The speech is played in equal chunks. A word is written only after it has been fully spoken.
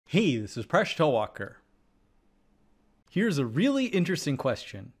Hey, this is Presh Talwalkar. Here's a really interesting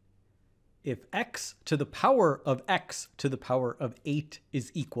question. If x to the power of x to the power of 8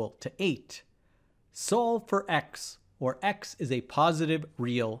 is equal to 8, solve for x, where x is a positive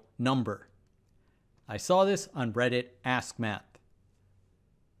real number. I saw this on Reddit AskMath.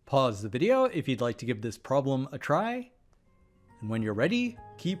 Pause the video if you'd like to give this problem a try. And when you're ready,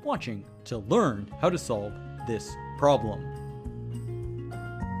 keep watching to learn how to solve this problem.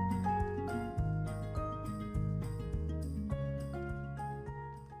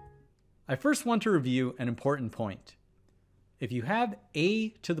 I first want to review an important point. If you have a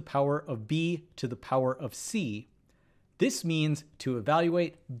to the power of b to the power of c, this means to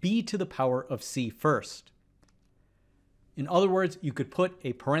evaluate b to the power of c first. In other words, you could put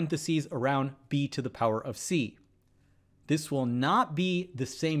a parentheses around b to the power of c. This will not be the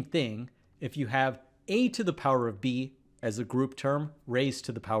same thing if you have a to the power of b as a group term raised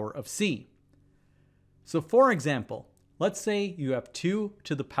to the power of c. So for example, let's say you have 2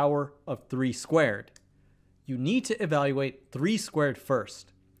 to the power of 3 squared. You need to evaluate 3 squared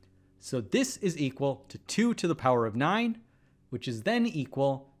first. So this is equal to 2 to the power of 9, which is then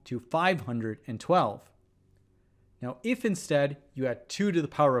equal to 512. Now, if instead you had 2 to the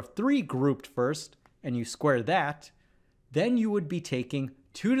power of 3 grouped first, and you square that, then you would be taking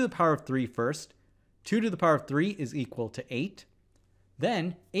 2 to the power of 3 first. 2 to the power of 3 is equal to 8.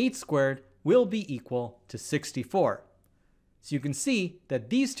 Then 8 squared will be equal to 64. So you can see that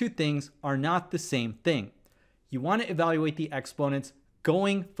these two things are not the same thing. You want to evaluate the exponents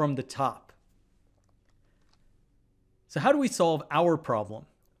going from the top. So how do we solve our problem?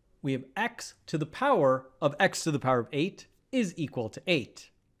 We have x to the power of x to the power of 8 is equal to 8.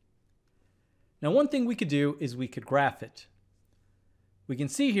 Now one thing we could do is we could graph it. We can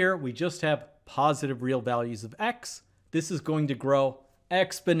see here we just have positive real values of x. This is going to grow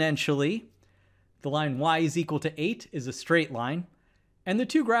exponentially. The line y is equal to 8 is a straight line, and the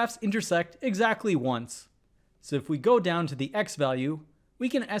two graphs intersect exactly once. So if we go down to the x value, we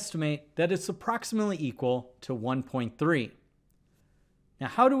can estimate that it's approximately equal to 1.3. Now,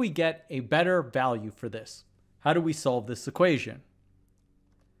 how do we get a better value for this? How do we solve this equation?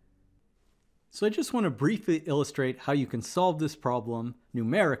 So I just want to briefly illustrate how you can solve this problem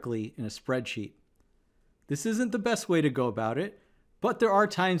numerically in a spreadsheet. This isn't the best way to go about it, but there are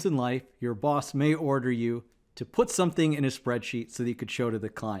times in life your boss may order you to put something in a spreadsheet so that you could show to the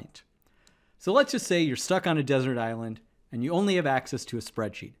client. So let's just say you're stuck on a desert island and you only have access to a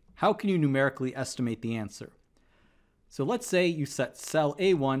spreadsheet. How can you numerically estimate the answer? So let's say you set cell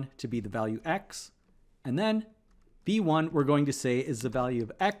A1 to be the value x, and then B1 we're going to say is the value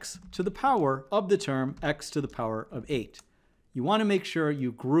of x to the power of the term x to the power of 8. You want to make sure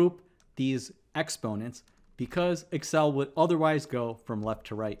you group these exponents because Excel would otherwise go from left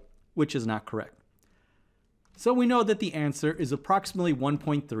to right, which is not correct. So we know that the answer is approximately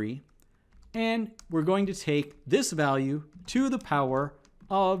 1.3, and we're going to take this value to the power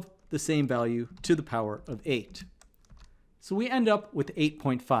of the same value to the power of 8. So we end up with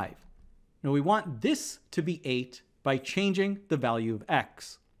 8.5. Now we want this to be 8 by changing the value of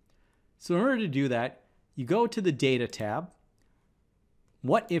x. So in order to do that, you go to the Data tab,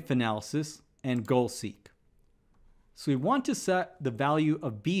 What If Analysis, and Goal Seek. So we want to set the value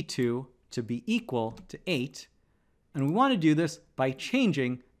of B2 to be equal to 8, and we want to do this by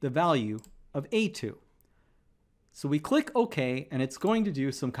changing the value of A2. So we click OK, and it's going to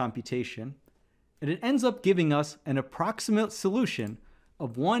do some computation, and it ends up giving us an approximate solution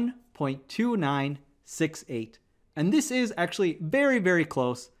of 1.2968, and this is actually very, very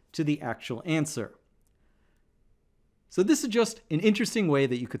close to the actual answer. So this is just an interesting way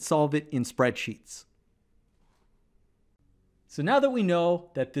that you could solve it in spreadsheets. So now that we know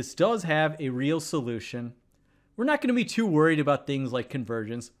that this does have a real solution, we're not going to be too worried about things like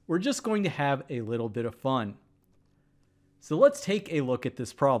convergence. We're just going to have a little bit of fun. So let's take a look at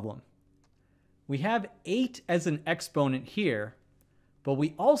this problem. We have 8 as an exponent here, but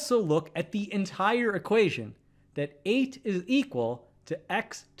we also look at the entire equation, that 8 is equal to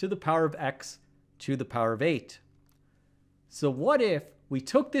x to the power of x to the power of 8. So what if we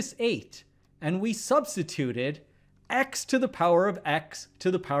took this 8 and we substituted x to the power of x to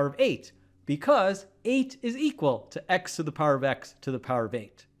the power of 8, because 8 is equal to x to the power of x to the power of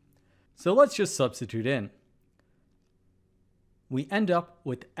 8. So let's just substitute in. We end up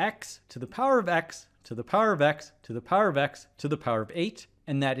with x to the power of x to the power of x to the power of x to the power of 8,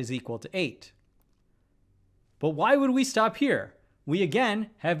 and that is equal to 8. But why would we stop here? We again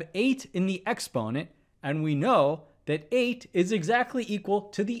have 8 in the exponent, and we know that 8 is exactly equal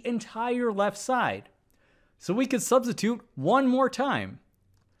to the entire left side. So we could substitute one more time.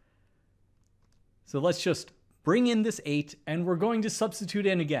 So let's just bring in this 8 and we're going to substitute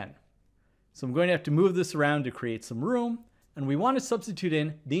in again. So I'm going to have to move this around to create some room, and we want to substitute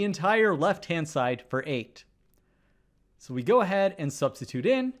in the entire left-hand side for 8. So we go ahead and substitute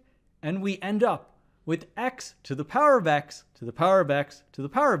in, and we end up with x to the power of x to the power of x to the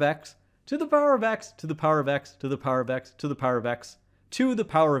power of x to the power of x to the power of x to the power of x to the power of x to the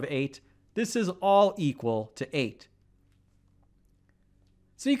power of 8. This is all equal to 8.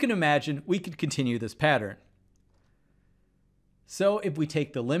 So you can imagine we could continue this pattern. So if we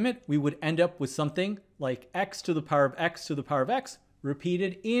take the limit, we would end up with something like x to the power of x to the power of x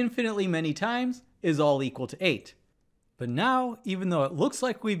repeated infinitely many times is all equal to 8. But now, even though it looks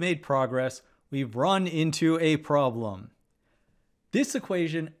like we've made progress, we've run into a problem. This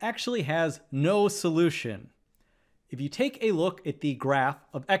equation actually has no solution. If you take a look at the graph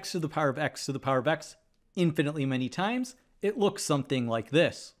of x to the power of x to the power of x infinitely many times, it looks something like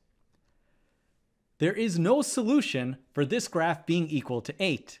this. There is no solution for this graph being equal to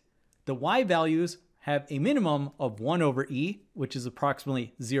 8. The y values have a minimum of 1 over e, which is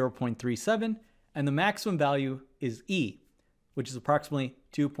approximately 0.37, and the maximum value is e, which is approximately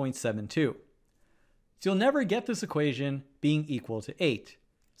 2.72. So you'll never get this equation being equal to 8.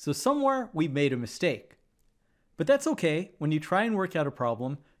 So somewhere we've made a mistake. But that's okay. When you try and work out a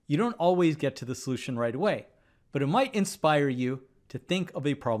problem, you don't always get to the solution right away, but it might inspire you to think of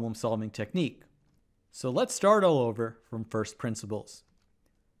a problem-solving technique. So let's start all over from first principles.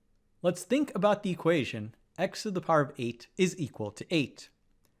 Let's think about the equation x to the power of 8 is equal to 8.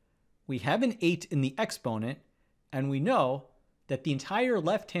 We have an 8 in the exponent, and we know that the entire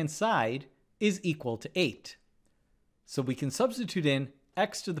left-hand side is equal to 8. So we can substitute in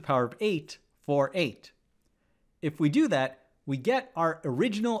x to the power of 8 for 8. If we do that, we get our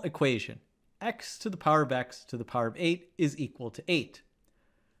original equation, x to the power of x to the power of 8 is equal to 8.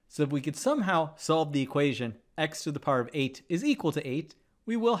 So if we could somehow solve the equation x to the power of 8 is equal to 8,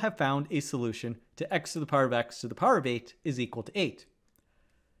 we will have found a solution to x to the power of x to the power of 8 is equal to 8.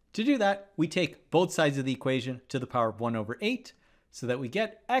 To do that, we take both sides of the equation to the power of 1 over 8, so that we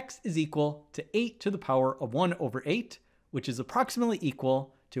get x is equal to 8 to the power of 1 over 8, which is approximately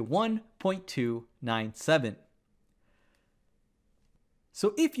equal to 1.297.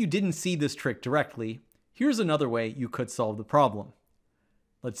 So if you didn't see this trick directly, here's another way you could solve the problem.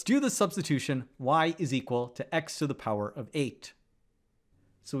 Let's do the substitution y is equal to x to the power of 8.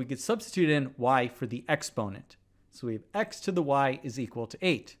 So we could substitute in y for the exponent. So we have x to the y is equal to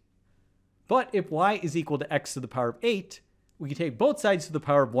 8. But if y is equal to x to the power of 8, we can take both sides to the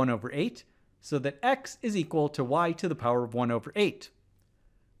power of 1 over 8, so that x is equal to y to the power of 1 over 8.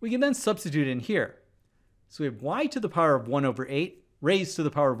 We can then substitute in here. So we have y to the power of 1 over 8 raised to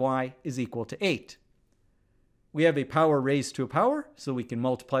the power of y is equal to 8. We have a power raised to a power, so we can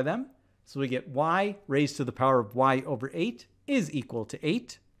multiply them. So we get y raised to the power of y over 8 is equal to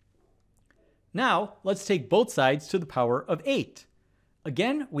 8. Now, let's take both sides to the power of 8.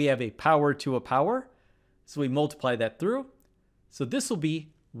 Again, we have a power to a power, so we multiply that through. So this will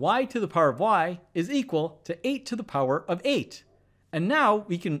be y to the power of y is equal to 8 to the power of 8. And now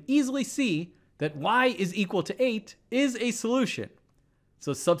we can easily see that y is equal to 8 is a solution.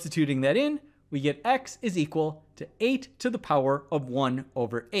 So substituting that in, we get x is equal to 8 to the power of 1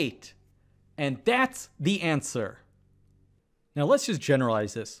 over 8. And that's the answer. Now let's just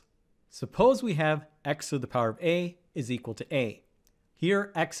generalize this. Suppose we have x to the power of a is equal to a.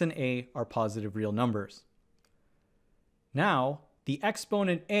 Here, x and a are positive real numbers. Now, the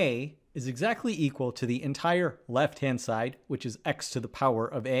exponent a is exactly equal to the entire left-hand side, which is x to the power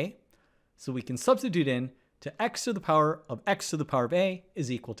of a. So we can substitute in to x to the power of x to the power of a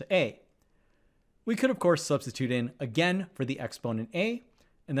is equal to a. We could, of course, substitute in again for the exponent a,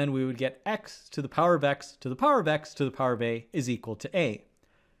 and then we would get x to the power of x to the power of x to the power of a is equal to a.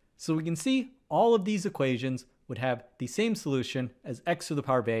 So we can see all of these equations would have the same solution as x to the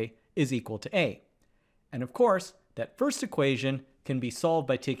power of a is equal to a. And of course, that first equation can be solved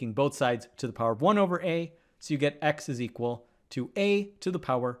by taking both sides to the power of 1 over a, so you get x is equal to a to the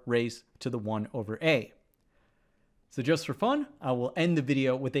power raised to the 1 over a. So just for fun, I will end the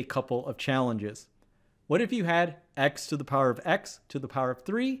video with a couple of challenges. What if you had x to the power of x to the power of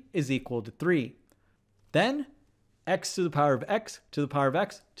 3 is equal to 3? Then x to the power of x to the power of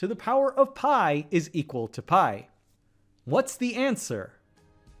x to the power of pi is equal to pi. What's the answer?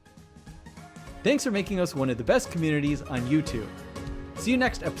 Thanks for making us one of the best communities on YouTube. See you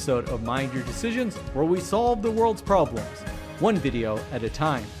next episode of Mind Your Decisions, where we solve the world's problems, one video at a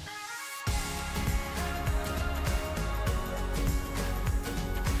time.